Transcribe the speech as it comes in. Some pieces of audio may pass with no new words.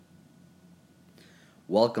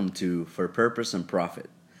Welcome to For Purpose and Profit,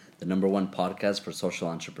 the #1 podcast for social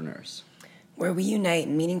entrepreneurs, where we unite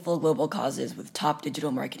meaningful global causes with top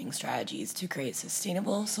digital marketing strategies to create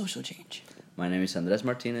sustainable social change. My name is Andres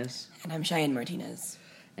Martinez. And I'm Cheyenne Martinez.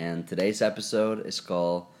 And today's episode is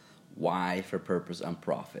called Why For Purpose and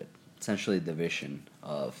Profit, essentially the vision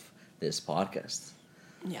of this podcast.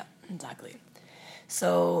 Yeah, exactly.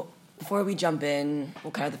 So before we jump in,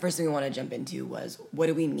 the first thing we want to jump into was, what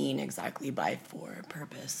do we mean exactly by for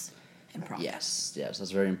purpose and profit? Yes, that's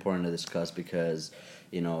very important to discuss because,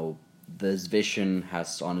 this vision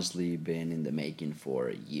has honestly been in the making for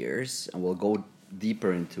years, and we'll go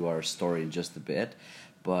deeper into our story in just a bit,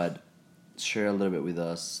 but share a little bit with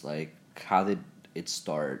us, how did it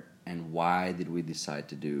start and why did we decide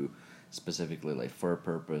to do specifically for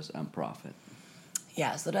purpose and profit?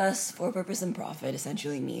 Yeah, so to us, for purpose and profit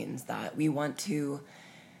essentially means that we want to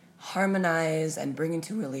harmonize and bring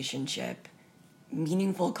into relationship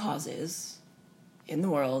meaningful causes in the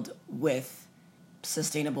world with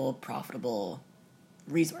sustainable, profitable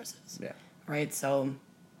resources. Yeah. Right? So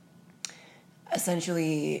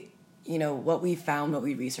essentially, what we found, what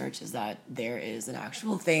we researched is that there is an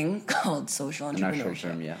actual thing called social entrepreneurship. An actual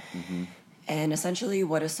term, yeah. Mm-hmm. And essentially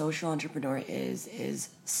what a social entrepreneur is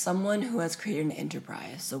someone who has created an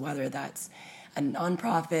enterprise. So whether that's a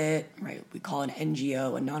nonprofit, right, we call an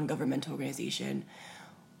NGO, a non-governmental organization,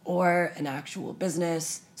 or an actual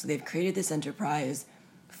business. So they've created this enterprise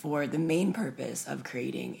for the main purpose of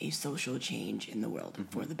creating a social change in the world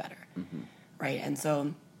for the better, right? And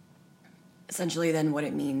so essentially then what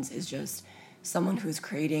it means is just someone who's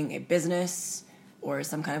creating a business or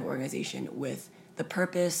some kind of organization with the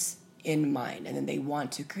purpose in mind, and then they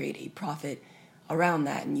want to create a profit around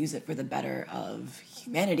that and use it for the better of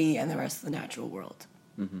humanity and the rest of the natural world.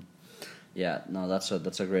 Mm-hmm. Yeah, no, that's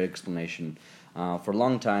a great explanation. For a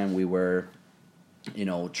long time, we were,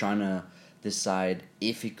 trying to decide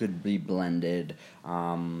if it could be blended.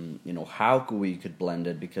 How could blend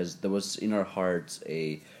it, because there was in our hearts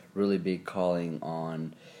a really big calling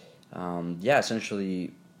on,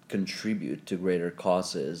 essentially contribute to greater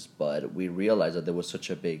causes, but we realized that there was such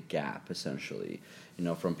a big gap, essentially,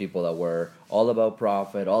 from people that were all about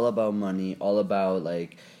profit, all about money, all about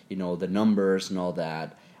the numbers and all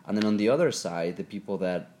that. And then on the other side, the people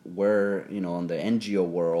that were, on the NGO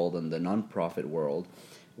world and the nonprofit world,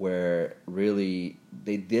 where really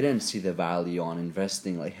they didn't see the value on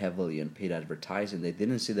investing heavily in paid advertising. They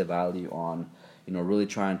didn't see the value on, really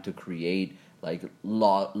trying to create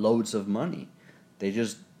loads of money. They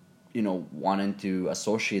just wanting to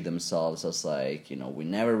associate themselves as we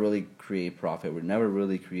never really create profit, we never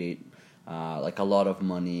really create a lot of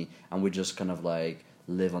money, and we just kind of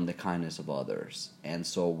live on the kindness of others. And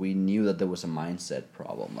so we knew that there was a mindset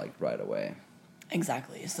problem right away.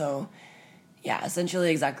 Exactly. So yeah, essentially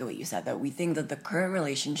exactly what you said, that we think that the current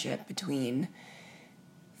relationship between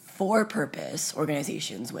for-purpose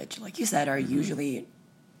organizations, which like you said are usually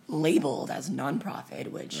labeled as nonprofit,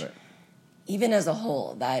 which right. Even as a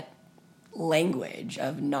whole, that language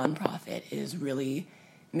of nonprofit is really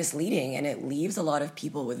misleading, and it leaves a lot of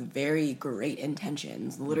people with very great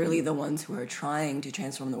intentions, literally the ones who are trying to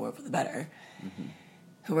transform the world for the better,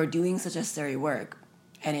 who are doing such necessary work,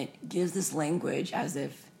 and it gives this language as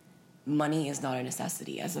if money is not a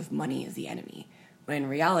necessity, as if money is the enemy, when in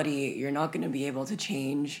reality you're not going to be able to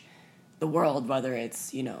change the world, whether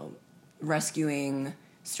it's rescuing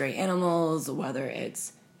stray animals, whether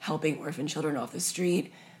it's helping orphan children off the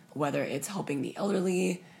street, whether it's helping the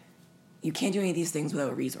elderly. You can't do any of these things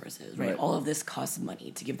without resources, right? All of this costs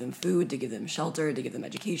money. To give them food, to give them shelter, to give them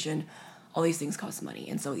education, all these things cost money.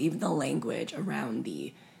 And so even the language around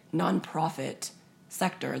the nonprofit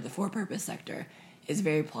sector, the for-purpose sector, is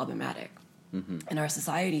very problematic. And our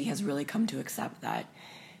society has really come to accept that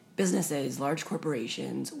businesses, large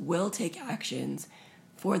corporations, will take actions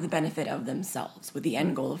for the benefit of themselves with the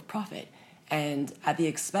end goal of profit, and at the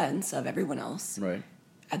expense of everyone else. Right.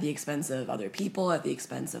 At the expense of other people, at the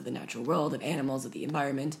expense of the natural world, of animals, of the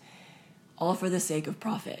environment, all for the sake of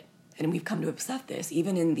profit. And we've come to accept this,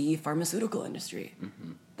 even in the pharmaceutical industry,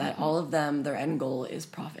 that all of them, their end goal is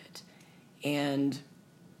profit. And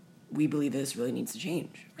we believe this really needs to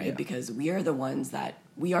change, right? Yeah. Because we are the ones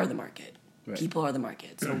we are the market. Right. People are the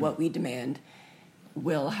market. So what we demand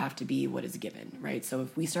will have to be what is given, right? So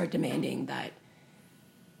if we start demanding that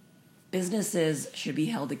businesses should be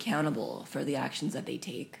held accountable for the actions that they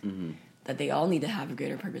take, that they all need to have a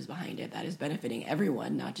greater purpose behind it that is benefiting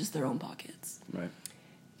everyone, not just their own pockets. Right.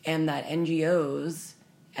 And that NGOs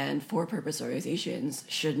and for-purpose organizations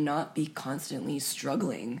should not be constantly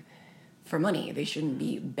struggling for money. They shouldn't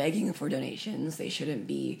be begging for donations. They shouldn't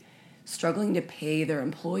be struggling to pay their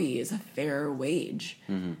employees a fair wage.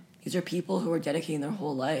 These are people who are dedicating their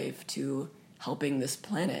whole life to helping this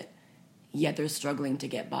planet, yet they're struggling to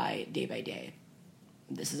get by day.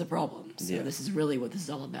 This is a problem. So this is really what this is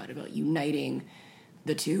all about uniting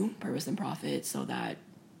the two, purpose and profit, so that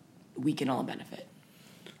we can all benefit.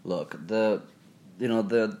 Look, the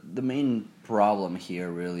main problem here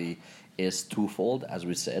really is twofold, as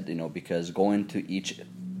we said, because going to each,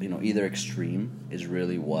 either extreme is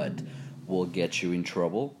really what will get you in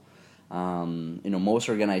trouble. Most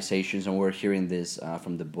organizations, and we're hearing this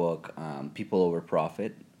from the book, People Over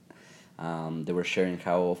Profit, they were sharing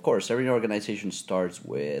how, of course, every organization starts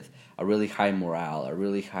with a really high morale, a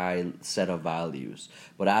really high set of values.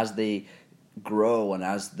 But as they grow and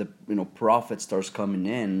as the profit starts coming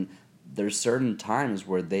in, there's certain times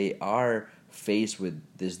where they are faced with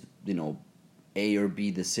this A or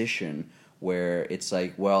B decision where it's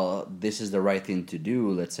like, well, this is the right thing to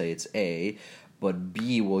do. Let's say it's A, but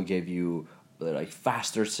B will give you like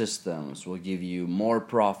faster systems, will give you more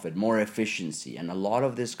profit, more efficiency, and a lot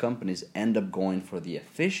of these companies end up going for the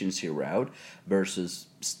efficiency route versus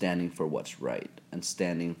standing for what's right and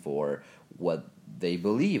standing for what they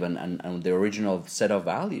believe and the original set of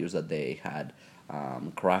values that they had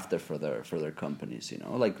crafted for their companies.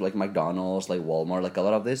 Like McDonald's, like Walmart, like a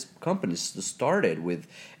lot of these companies started with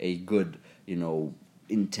a good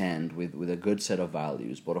intent, with a good set of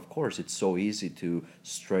values. But of course, it's so easy to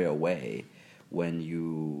stray away when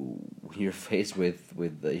you're faced with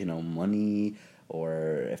money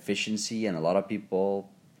or efficiency, and a lot of people,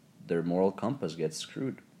 their moral compass gets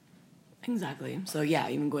screwed. Exactly. So yeah,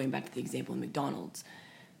 even going back to the example of McDonald's,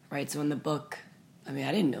 right? So in the book, I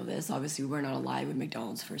didn't know this. Obviously, we were not alive when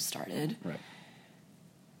McDonald's first started. Right.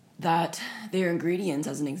 That their ingredients,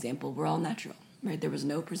 as an example, were all natural, right? There was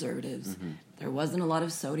no preservatives. There wasn't a lot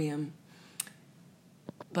of sodium.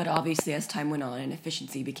 But obviously, as time went on and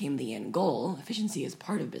efficiency became the end goal, efficiency is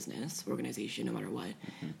part of business, organization, no matter what.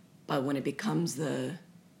 But when it becomes the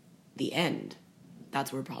end,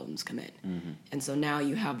 that's where problems come in. And so now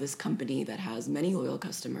you have this company that has many loyal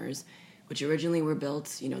customers, which originally were built,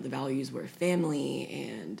 the values were family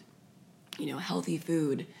and, healthy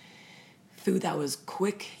food that was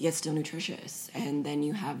quick yet still nutritious. And then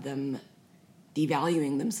you have them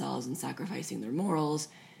devaluing themselves and sacrificing their morals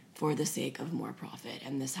for the sake of more profit.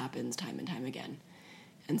 And this happens time and time again.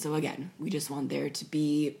 And so again, we just want there to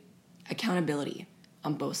be accountability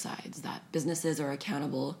on both sides, that businesses are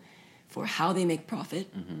accountable for how they make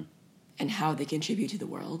profit and how they contribute to the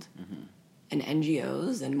world. And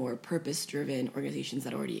NGOs and more purpose-driven organizations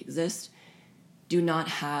that already exist do not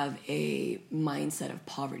have a mindset of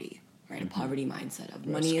poverty, right? A poverty mindset of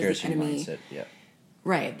money is the enemy. Mindset, yeah.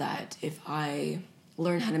 Right, that if I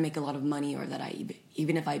learn how to make a lot of money, or that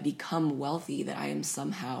even if I become wealthy, that I am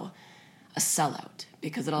somehow a sellout,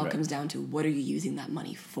 because it all comes down to what are you using that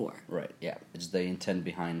money for? Right, yeah. It's the intent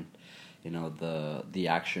behind, the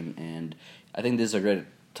action. And I think this is a great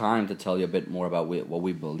time to tell you a bit more about what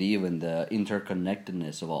we believe in, the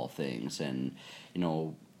interconnectedness of all things. And,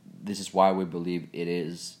 this is why we believe it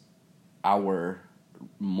is our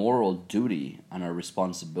moral duty and our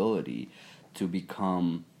responsibility to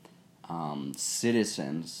become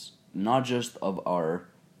citizens, not just of our,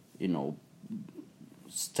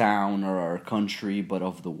 town or our country, but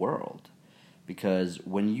of the world. Because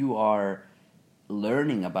when you are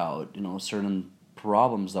learning about, certain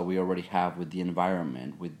problems that we already have with the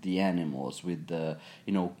environment, with the animals, with the,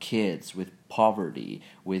 kids, with poverty,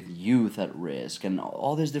 with youth at risk, and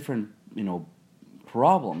all these different,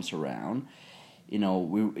 problems around,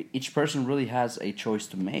 each person really has a choice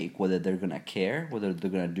to make, whether they're going to care, whether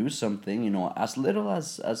they're going to do something, as little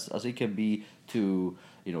as it could be to,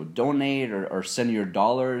 donate or send your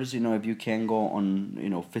dollars, if you can go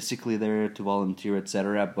on, physically there to volunteer,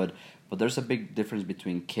 etc. But there's a big difference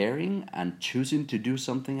between caring and choosing to do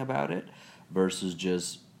something about it versus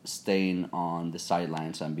just staying on the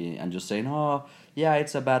sidelines and just saying, oh, yeah,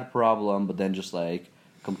 it's a bad problem, but then just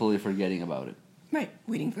completely forgetting about it. Right,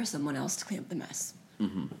 waiting for someone else to clean up the mess.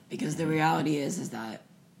 Because the reality is that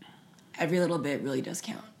every little bit really does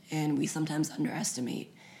count. And we sometimes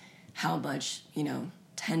underestimate how much, $10,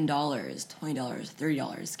 $20,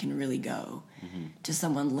 $30 can really go to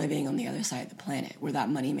someone living on the other side of the planet, where that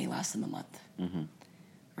money may last them a month.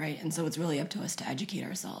 Right? And so it's really up to us to educate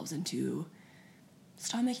ourselves and to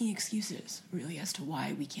stop making excuses, really, as to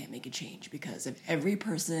why we can't make a change. Because if every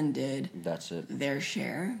person did their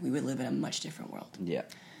share, we would live in a much different world. Yeah.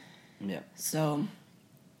 So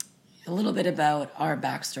a little bit about our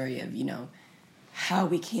backstory of, how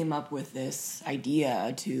we came up with this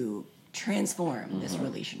idea to transform this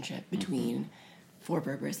relationship between for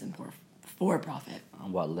purpose and for profit.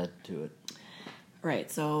 What led to it? Right.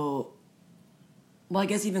 So, well, I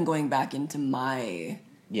guess even going back into my If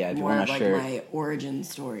you more want of to like share, my origin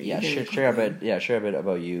story. share a bit. Share a bit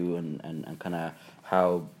about you and kind of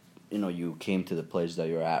how you came to the place that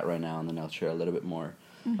you're at right now, and then I'll share a little bit more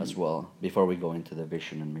as well before we go into the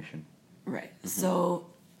vision and mission. Right. So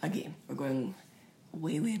again, we're going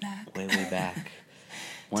way back. Way back.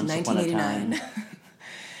 To 1989.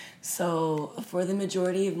 So for the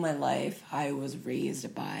majority of my life, I was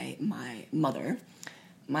raised by my mother.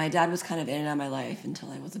 My dad was kind of in and out of my life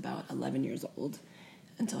until I was about 11 years old,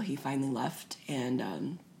 until he finally left, and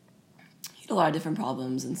he had a lot of different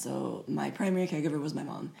problems, and so my primary caregiver was my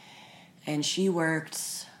mom, and she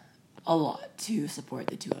worked a lot to support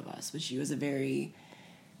the two of us, but she was a very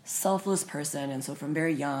selfless person, and so from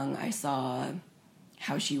very young, I saw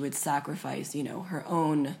how she would sacrifice, her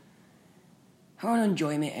own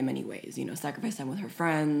enjoyment in many ways, sacrifice time with her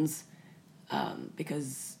friends,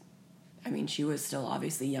 because, she was still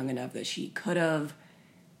obviously young enough that she could have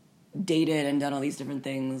dated and done all these different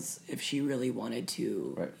things if she really wanted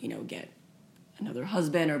to, right. Get another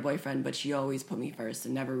husband or boyfriend, but she always put me first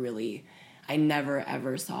and I never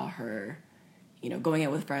ever saw her, going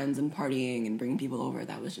out with friends and partying and bringing people over.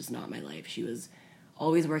 That was just not my life. She was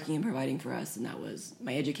always working and providing for us, and that was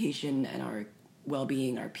my education and our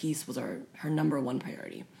well-being, our peace was her number one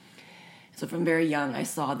priority. So from very young, I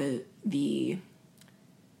saw the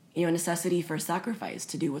necessity for sacrifice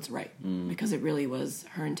to do what's right, because it really was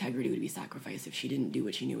her integrity would be sacrificed if she didn't do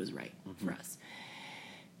what she knew was right for us.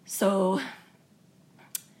 So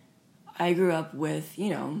I grew up with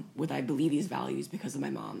I believe these values because of my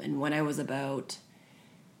mom. And when I was about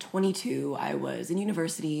 22, I was in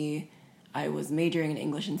university. I was majoring in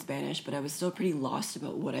English and Spanish, but I was still pretty lost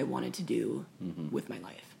about what I wanted to do with my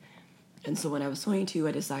life. And so when I was 22,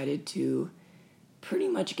 I decided to pretty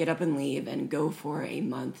much get up and leave and go for a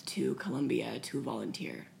month to Colombia to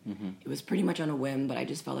volunteer. It was pretty much on a whim, but I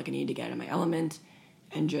just felt like I needed to get out of my element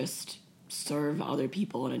and just serve other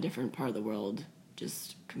people in a different part of the world,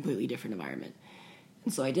 just completely different environment.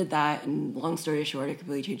 And so I did that, and long story short, it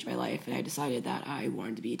completely changed my life, and I decided that I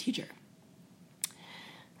wanted to be a teacher.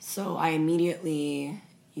 So I immediately,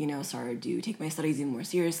 started to take my studies even more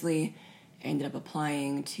seriously. I ended up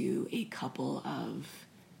applying to a couple of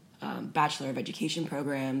Bachelor of Education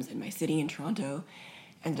programs in my city in Toronto,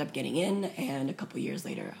 ended up getting in, and a couple years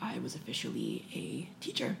later, I was officially a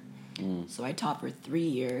teacher. So I taught for 3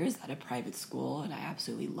 years at a private school, and I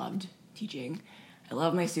absolutely loved teaching. I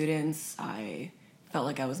loved my students. I felt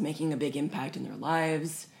like I was making a big impact in their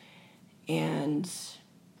lives, and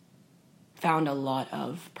found a lot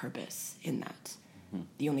of purpose in that.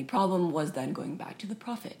 The only problem was then going back to the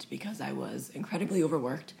profit, because I was incredibly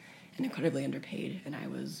overworked and incredibly underpaid, and I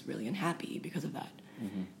was really unhappy because of that.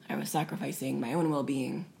 I was sacrificing my own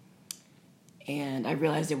well-being, and I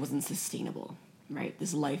realized it wasn't sustainable, right?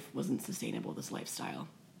 This life wasn't sustainable, this lifestyle.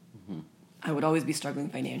 I would always be struggling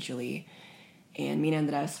financially, and me and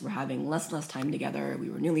Andres were having less and less time together. We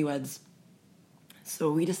were newlyweds,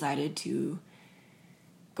 so we decided to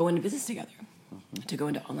go into business together, to go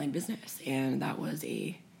into online business, and that was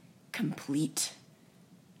a complete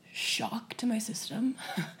shock to my system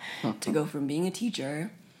to go from being a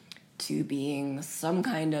teacher to being some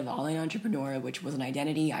kind of online entrepreneur, which was an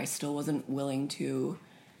identity I still wasn't willing to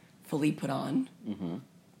fully put on.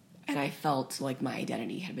 And I felt like my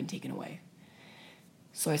identity had been taken away.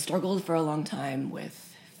 So I struggled for a long time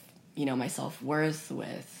with, my self-worth,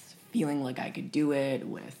 with feeling like I could do it,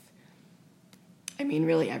 with,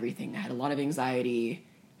 really everything. I had a lot of anxiety.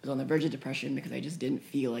 I was on the verge of depression because I just didn't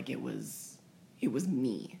feel like it was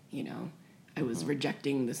me, I was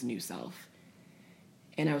rejecting this new self,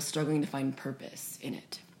 and I was struggling to find purpose in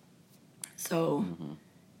it. So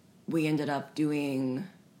we ended up doing,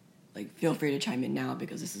 feel free to chime in now,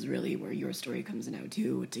 because this is really where your story comes in out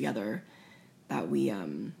too, together, that we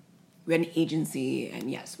had an agency,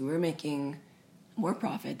 and yes, we were making more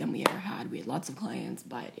profit than we ever had. We had lots of clients,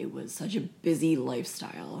 but it was such a busy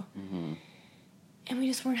lifestyle. And we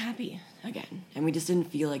just weren't happy again. And we just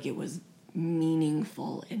didn't feel like it was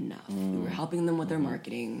meaningful enough. We were helping them with their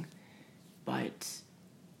marketing, but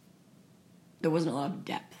there wasn't a lot of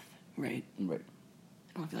depth, right? Right.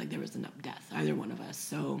 I don't feel like there was enough depth, either one of us.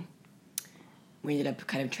 So we ended up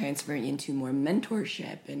kind of transferring into more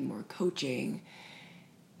mentorship and more coaching.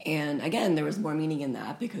 And again, there was more meaning in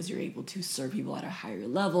that because you're able to serve people at a higher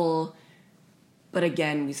level. But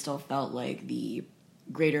again, we still felt like the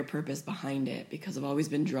greater purpose behind it, because I've always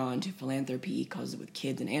been drawn to philanthropy because with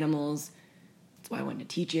kids and animals. That's why I went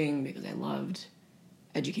into teaching, because I loved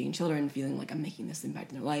educating children, feeling like I'm making this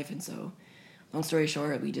impact in their life. And so long story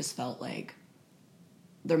short, we just felt like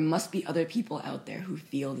there must be other people out there who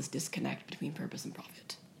feel this disconnect between purpose and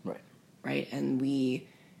profit. Right? And we've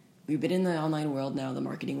been in the online world now, the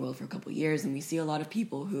marketing world, for a couple of years, and we see a lot of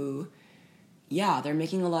people who, yeah, they're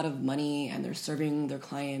making a lot of money and they're serving their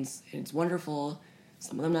clients, and it's wonderful.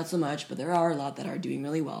 Some of them not so much, but there are a lot that are doing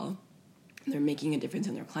really well. They're making a difference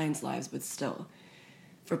in their clients' lives, but still,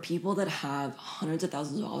 for people that have hundreds of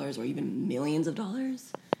thousands of dollars or even millions of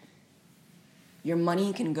dollars, your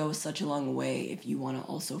money can go such a long way if you want to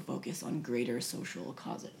also focus on greater social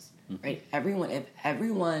causes, right? If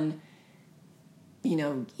everyone,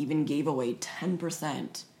 even gave away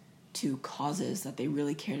 10% to causes that they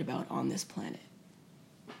really cared about on this planet,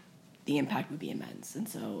 the impact would be immense. And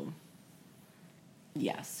so,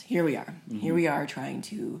 yes, here we are. Here we are trying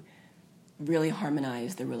to really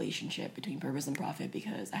harmonize the relationship between purpose and profit,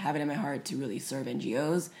 because I have it in my heart to really serve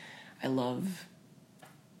NGOs. I love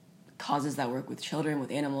causes that work with children,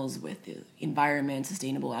 with animals, with the environment,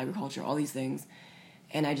 sustainable agriculture, all these things.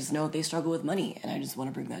 And I just know they struggle with money, and I just want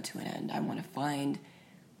to bring that to an end. I want to find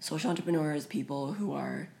social entrepreneurs, people who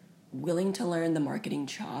are willing to learn the marketing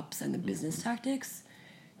chops and the business tactics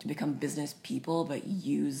to become business people, but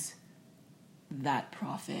use that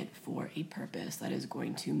profit for a purpose that is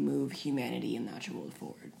going to move humanity and the natural world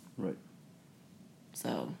forward. Right.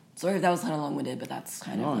 So, sorry if that was kind of long-winded, but that's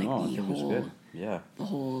kind of the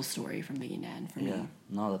whole story from beginning to end for me.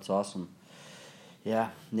 No, that's awesome. Yeah,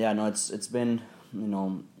 no, it's been,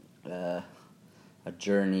 a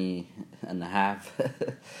journey and a half,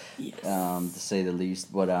 Yes. To say the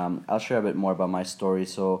least. But I'll share a bit more about my story.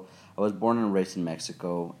 So I was born and raised in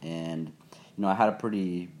Mexico, and I had a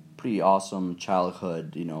pretty awesome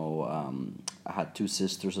childhood. I had two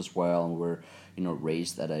sisters as well, and we were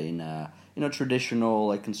raised in a traditional,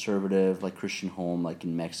 like, conservative, like, Christian home, like,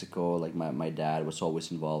 in Mexico. Like, my dad was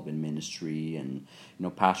always involved in ministry and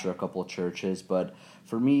pastor a couple of churches. But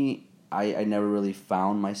for me, I never really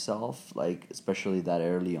found myself, like, especially that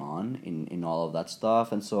early on in all of that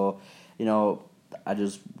stuff. And so, I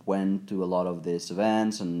just went to a lot of these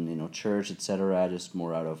events and, church, etc., just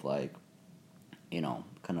more out of, like,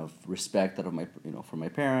 kind of respect out of my, for my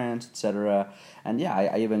parents, etc. And yeah,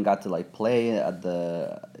 I even got to, like, play at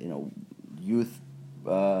the, youth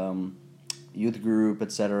group,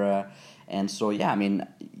 etc. And so, yeah, I mean,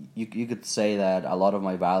 you could say that a lot of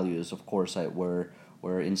my values, of course,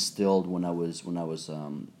 were instilled when I was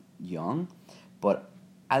young, but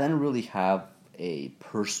I didn't really have a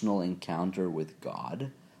personal encounter with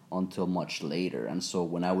God until much later. And so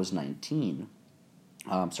when I was 18,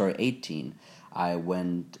 I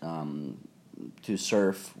went to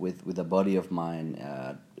surf with a buddy of mine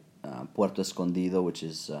at Puerto Escondido, which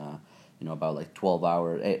is about like 12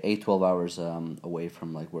 hours away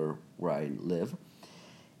from, like, where I live,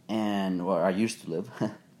 and where I used to live.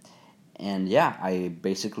 And yeah, I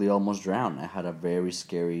basically almost drowned. I had a very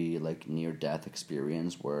scary, like, near-death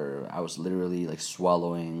experience where I was literally, like,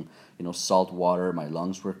 swallowing, salt water. My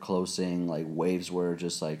lungs were closing. Like, waves were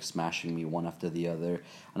just, like, smashing me one after the other.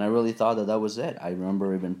 And I really thought that was it. I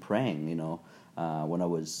remember even praying, when I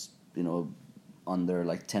was, under,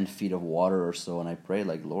 like, 10 feet of water or so. And I prayed,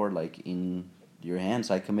 like, Lord, like, in your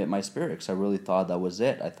hands I commit my spirit. Because I really thought that was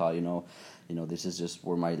it. I thought, this is just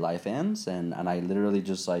where my life ends. And I literally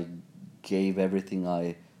just, like, gave everything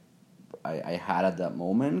I had at that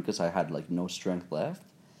moment, because I had, like, no strength left.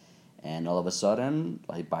 And all of a sudden,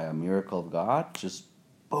 like, by a miracle of God, just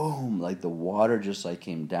boom, like, the water just, like,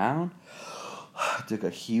 came down. I took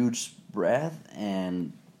a huge breath,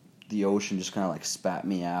 and the ocean just kind of, like, spat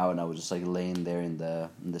me out, and I was just, like, laying there in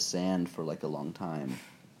the sand for, like, a long time.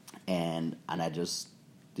 And I just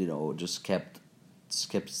just kept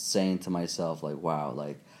saying to myself, like, wow,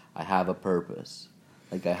 like, I have a purpose.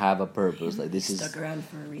 Like, I have a purpose. Like, this is stuck around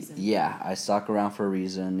for a reason. Yeah, I stuck around for a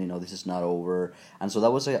reason. This is not over. And so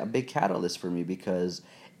that was a big catalyst for me, because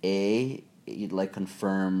it, like,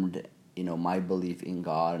 confirmed, my belief in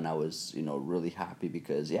God, and I was, really happy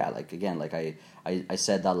because, yeah, like, again, like, I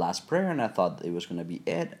said that last prayer, and I thought it was going to be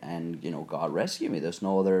it, and, God rescued me. There's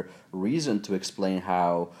no other reason to explain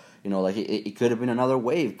how, like, it could have been another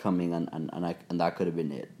wave coming, and that could have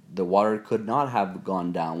been it. The water could not have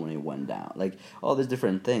gone down when it went down. Like, all these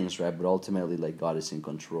different things, right? But ultimately, like, God is in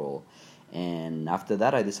control. And after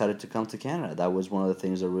that, I decided to come to Canada. That was one of the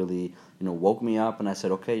things that really, woke me up. And I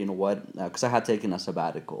said, okay, you know what? Because I had taken a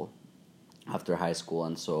sabbatical after high school.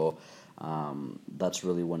 And so that's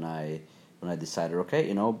really when I decided,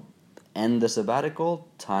 okay, end the sabbatical,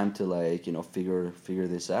 time to, like, figure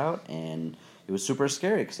this out. And, it was super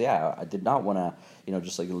scary because I did not want to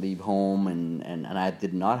just like leave home, and I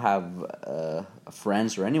did not have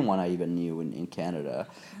friends or anyone I even knew in Canada,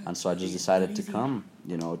 and so I just decided to come,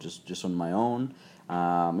 just on my own.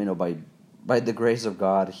 By the grace of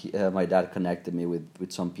God, my dad connected me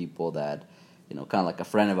with some people that, kind of like a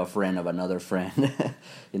friend of another friend,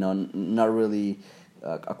 not really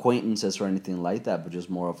acquaintances or anything like that, but just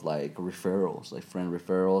more of like referrals, like friend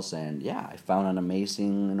referrals. And yeah, I found an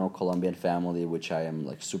amazing, Colombian family, which I am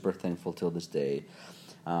like super thankful till this day.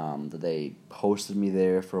 That they hosted me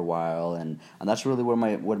there for a while, and that's really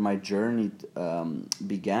where my journey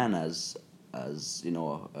began as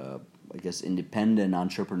I guess independent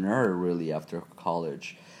entrepreneur. Really, after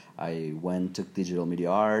college, I took digital media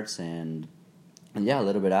arts, and yeah, a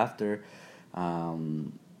little bit after,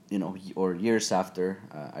 or years after,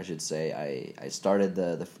 I should say, I started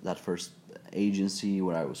that first agency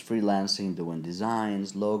where I was freelancing, doing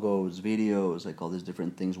designs, logos, videos, like all these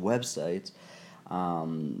different things, websites,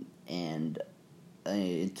 and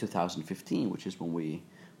in 2015, which is when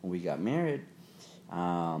we got married.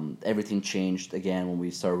 Everything changed again when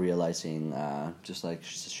we started realizing, just like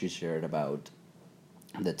she shared about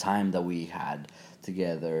the time that we had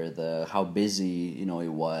together, how busy it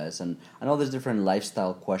was, and all these different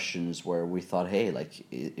lifestyle questions where we thought, hey, like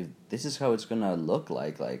if this is how it's gonna look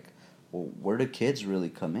like, well, where do kids really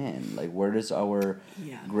come in? Like, where does our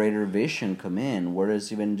greater vision come in? Where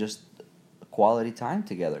does even just quality time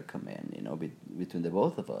together come in? Between the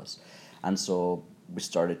both of us, and so we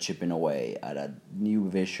started chipping away at a new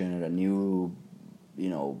vision, at a new,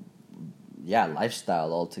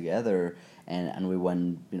 lifestyle altogether, and we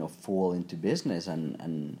went, full into business,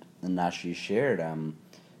 and as she shared,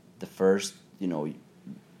 the first,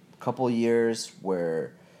 couple years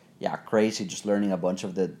were, crazy, just learning a bunch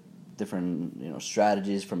of the different,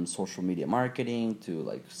 strategies from social media marketing to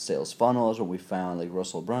like sales funnels, where we found like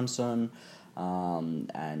Russell Brunson,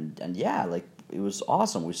 and yeah, like it was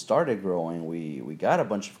awesome. We started growing. We got a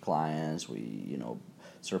bunch of clients. We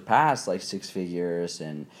surpassed like 6 figures,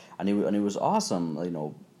 and it was awesome.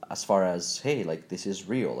 As far as, hey, like this is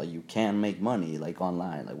real. Like you can make money like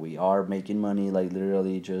online. Like we are making money like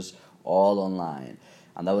literally just all online,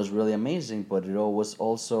 and that was really amazing. But it was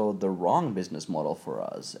also the wrong business model for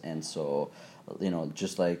us, and so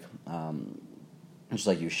just like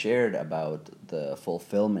you shared about the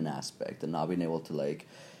fulfillment aspect and not being able to like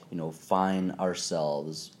find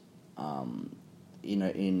ourselves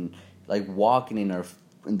in like walking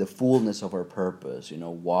in the fullness of our purpose,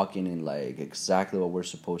 walking in like exactly what we're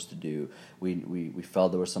supposed to do. We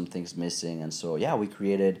felt there were some things missing, and so we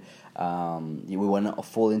created, we went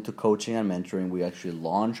full into coaching and mentoring. We actually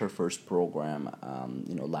launched our first program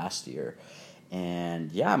last year.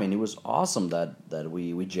 And it was awesome that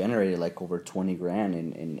we generated like over 20 grand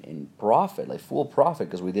in profit, like full profit,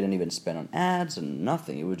 because we didn't even spend on ads and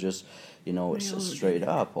nothing. It was just straight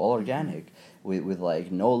up all organic, with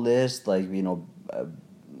like no list, like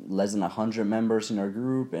less than 100 members in our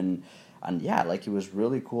group, and like it was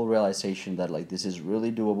really cool realization that like this is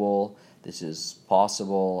really doable, this is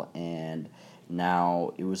possible, and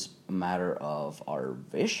now it was a matter of our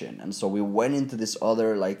vision. And so we went into this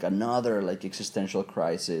another existential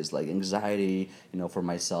crisis, like anxiety, for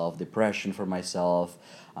myself, depression for myself.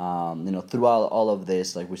 Throughout all of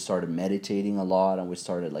this, like we started meditating a lot, and we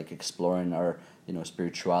started like exploring our,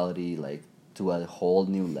 spirituality like to a whole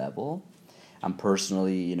new level. And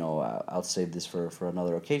personally, I'll save this for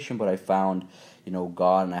another occasion, but I found,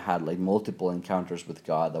 God, and I had like multiple encounters with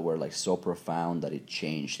God that were like so profound that it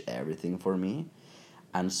changed everything for me.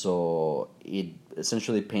 And so it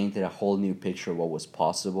essentially painted a whole new picture of what was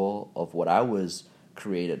possible, of what I was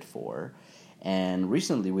created for. And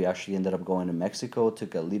recently we actually ended up going to Mexico,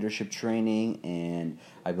 took a leadership training, and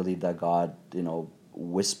I believe that God,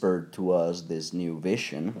 whispered to us this new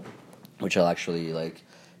vision, which I'll actually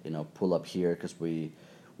pull up here, because we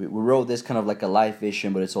wrote this kind of like a life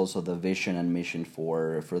vision, but it's also the vision and mission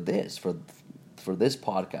for this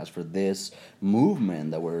podcast, for this movement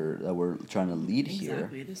that we're trying to lead here.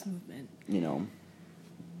 Exactly, this movement.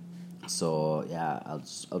 So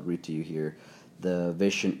I'll read to you here. The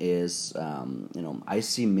vision is, we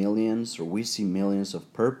see millions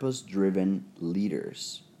of purpose-driven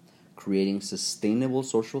leaders creating sustainable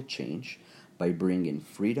social change by bringing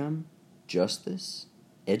freedom, justice,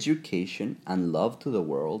 education, and love to the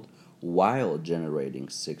world while generating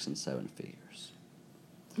 6 and 7 figures.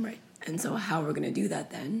 Right. And so how we're going to do that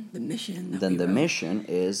then? The mission. Mission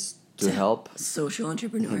is to help social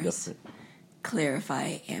entrepreneurs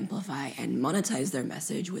clarify, amplify, and monetize their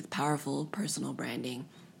message with powerful personal branding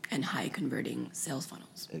and high converting sales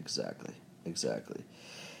funnels. Exactly.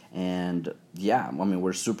 And yeah, I mean,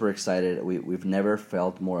 we're super excited. We've never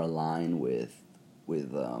felt more aligned with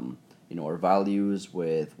our values,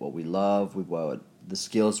 with what we love, with what the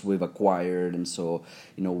skills we've acquired. And so,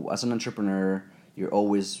 as an entrepreneur, you're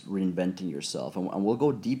always reinventing yourself. And we'll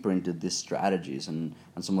go deeper into these strategies and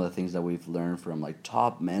some of the things that we've learned from like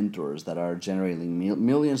top mentors that are generating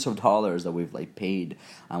millions of dollars that we've like paid,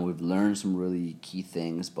 and we've learned some really key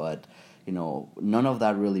things. But none of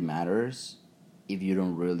that really matters if you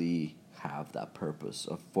don't really have that purpose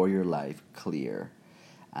for your life clear.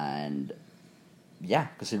 And yeah,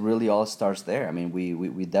 because it really all starts there. I mean,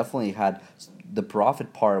 we definitely had the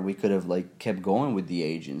profit part. We could have like kept going with the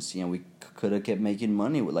agency, and we could have kept making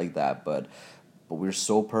money like that. But we're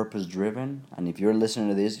so purpose driven, and if you're listening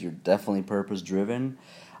to this, you're definitely purpose driven.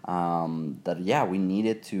 That yeah, we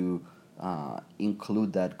needed to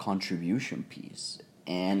include that contribution piece.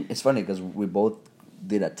 And it's funny because we both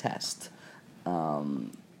did a test.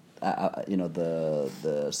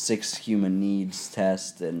 The 6 human needs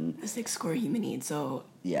test, and the 6 core human needs. So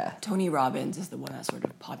yeah, Tony Robbins is the one that sort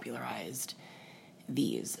of popularized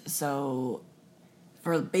these. So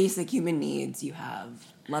for basic human needs, you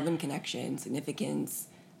have love and connection, significance,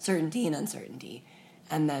 certainty, and uncertainty.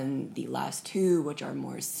 And then the last 2, which are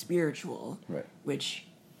more spiritual, right. Which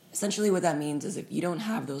essentially what that means is if you don't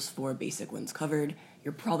have those 4 basic ones covered,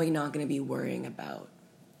 you're probably not going to be worrying about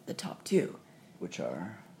the top 2. Which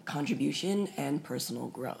are? Contribution and personal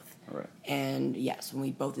growth. Right. And yes, when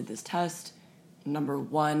we both did this test, number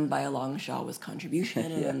 1 by a long shot was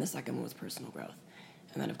contribution, and then the second one was personal growth.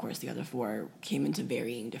 And then, of course, the other 4 came into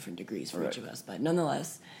varying different degrees for each of us. But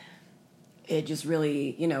nonetheless, it just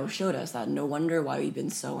really, showed us that no wonder why we've been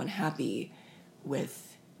so unhappy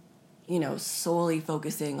with, solely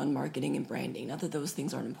focusing on marketing and branding. Not that those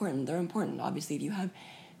things aren't important. They're important. Obviously,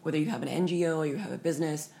 whether you have an NGO or you have a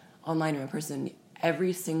business, online or in person,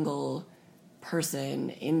 every single person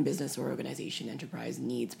in business or organization, enterprise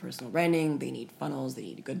needs personal branding. They need funnels. They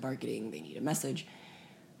need good marketing. They need a message.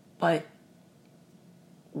 But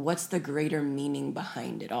what's the greater meaning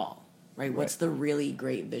behind it all, right? What's the really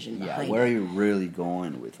great vision behind it? Yeah, where are you really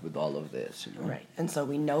going with all of this? Right. And so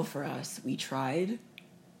we know for us, we tried,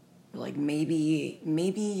 like maybe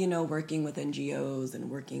working with NGOs and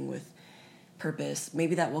working with purpose,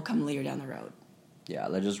 maybe that will come later down the road. Yeah,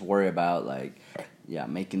 let's just worry about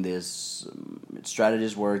making this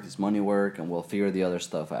strategies work, this money work, and we'll figure the other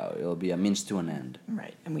stuff out. It'll be a means to an end.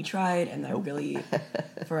 Right, and we tried, and that really,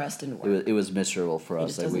 for us, didn't work. It was miserable for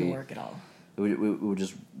us. It just doesn't work at all. We would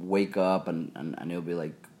just wake up, and it would be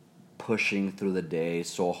like pushing through the day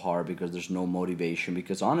so hard because there's no motivation.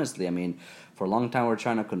 Because honestly, I mean, for a long time we're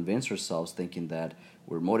trying to convince ourselves thinking that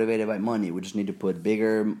we're motivated by money. We just need to put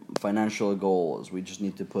bigger financial goals. We just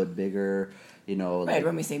need to put bigger, Right,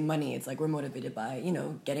 when we say money, it's like we're motivated by,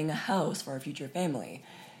 getting a house for our future family.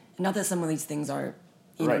 And not that some of these things aren't,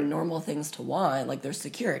 normal things to want, like there's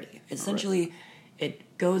security. Essentially,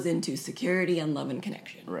 it goes into security and love and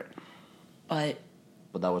connection. Right. But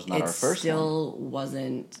that was not our first one. It still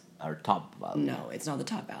wasn't our top value. No, it's not the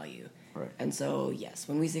top value. Right. And so, yes,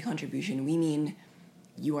 when we say contribution, we mean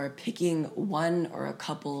you are picking one or a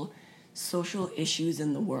couple social issues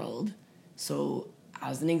in the world. So,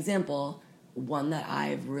 as an example, one that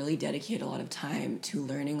I've really dedicated a lot of time to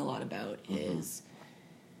learning a lot about is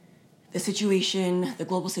the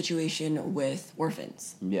global situation with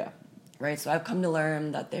orphans. Yeah. Right? So I've come to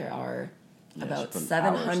learn that there are about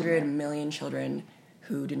 700 million children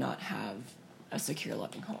who do not have a secure,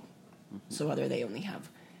 loving home. So whether they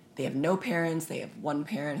have no parents, they have one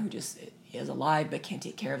parent who just is alive but can't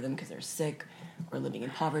take care of them because they're sick or living in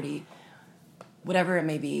poverty, whatever it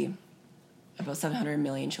may be, about 700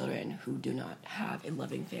 million children who do not have a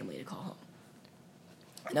loving family to call home.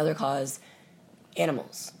 Another cause,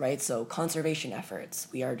 animals, right? So conservation efforts.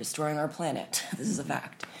 We are destroying our planet. This is a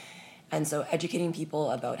fact. And so educating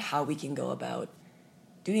people about how we can go about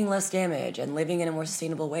doing less damage and living in a more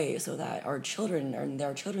sustainable way so that our children and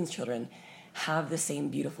their children's children have the same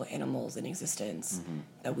beautiful animals in existence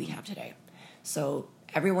that we have today. So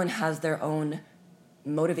everyone has their own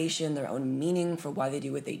motivation, their own meaning for why they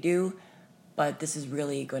do what they do, but this is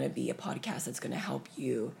really going to be a podcast that's going to help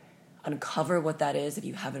you uncover what that is if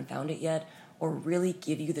you haven't found it yet, or really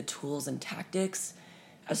give you the tools and tactics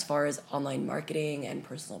as far as online marketing and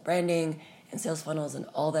personal branding and sales funnels and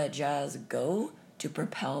all that jazz go to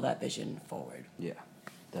propel that vision forward. Yeah,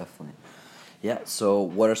 definitely. Yeah, so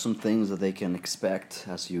what are some things that they can expect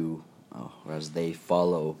as they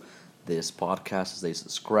follow this podcast, as they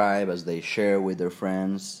subscribe, as they share with their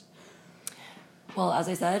friends? Well, as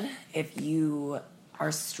I said, if you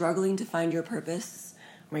are struggling to find your purpose,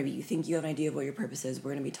 maybe you think you have an idea of what your purpose is,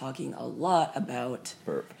 we're going to be talking a lot about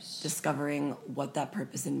Purpose. discovering what that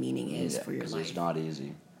purpose and meaning is for your 'cause life. It's not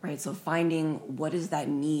easy. Right, so finding what is that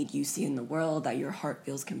need you see in the world that your heart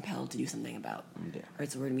feels compelled to do something about. Yeah.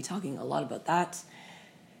 Right, so we're going to be talking a lot about that.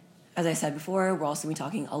 As I said before, we're also going to be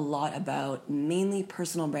talking a lot about mainly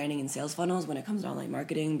personal branding and sales funnels when it comes to online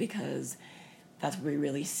marketing, because that's where we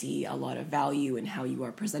really see a lot of value in how you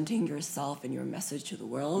are presenting yourself and your message to the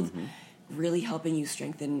world, really helping you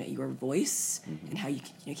strengthen your voice and how you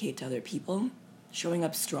communicate to other people, showing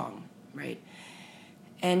up strong, right?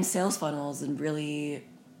 And sales funnels and really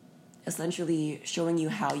essentially showing you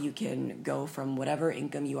how you can go from whatever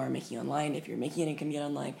income you are making online, if you're making an income yet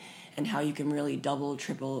online, and how you can really double,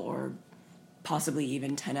 triple, or possibly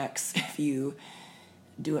even 10x if you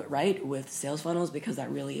do it right with sales funnels, because that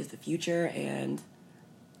really is the future. And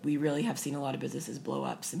we really have seen a lot of businesses blow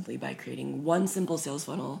up simply by creating one simple sales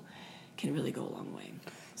funnel can really go a long way.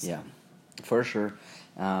 So. Yeah, for sure.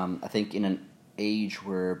 I think in an age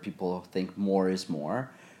where people think more is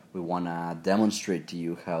more, we want to demonstrate to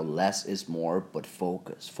you how less is more, but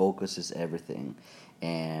focus. Focus is everything.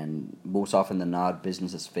 And most often than not,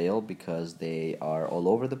 businesses fail because they are all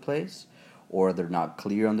over the place, or they're not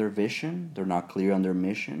clear on their vision, they're not clear on their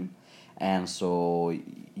mission, and so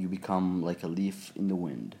you become like a leaf in the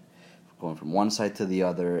wind, going from one side to the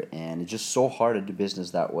other, and it's just so hard to do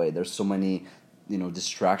business that way. There's so many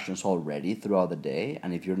distractions already throughout the day,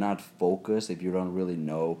 and if you're not focused, if you don't really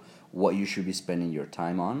know what you should be spending your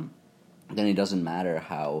time on, then it doesn't matter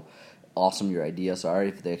how awesome your ideas are.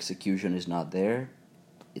 If the execution is not there,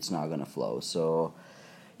 it's not gonna flow. So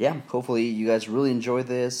yeah, hopefully you guys really enjoy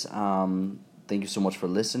this. Thank you so much for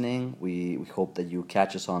listening. We hope that you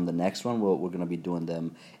catch us on the next one. We're gonna be doing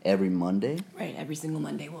them every Monday. Right, every single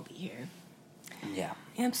Monday we'll be here. Yeah.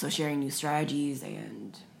 Yep, so sharing new strategies,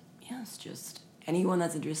 and yes, just anyone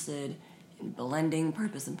that's interested in blending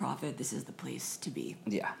purpose and profit, this is the place to be.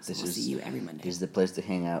 Yeah, so we'll see you every Monday. This is the place to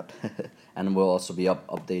hang out. And we'll also be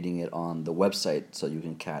updating it on the website, so you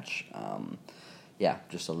can catch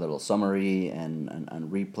just a little summary and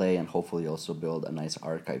replay, and hopefully also build a nice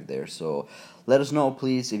archive there. So let us know,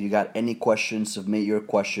 please, if you got any questions. Submit your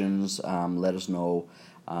questions. Let us know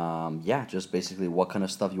just basically what kind of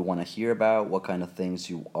stuff you want to hear about, what kind of things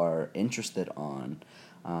you are interested on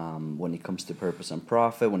when it comes to purpose and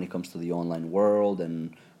profit, when it comes to the online world,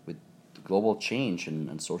 and with global change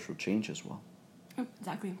and social change as well.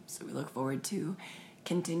 Exactly. So we look forward to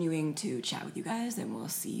continuing to chat with you guys, and we'll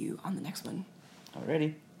see you on the next one.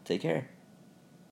 Alrighty. Take care.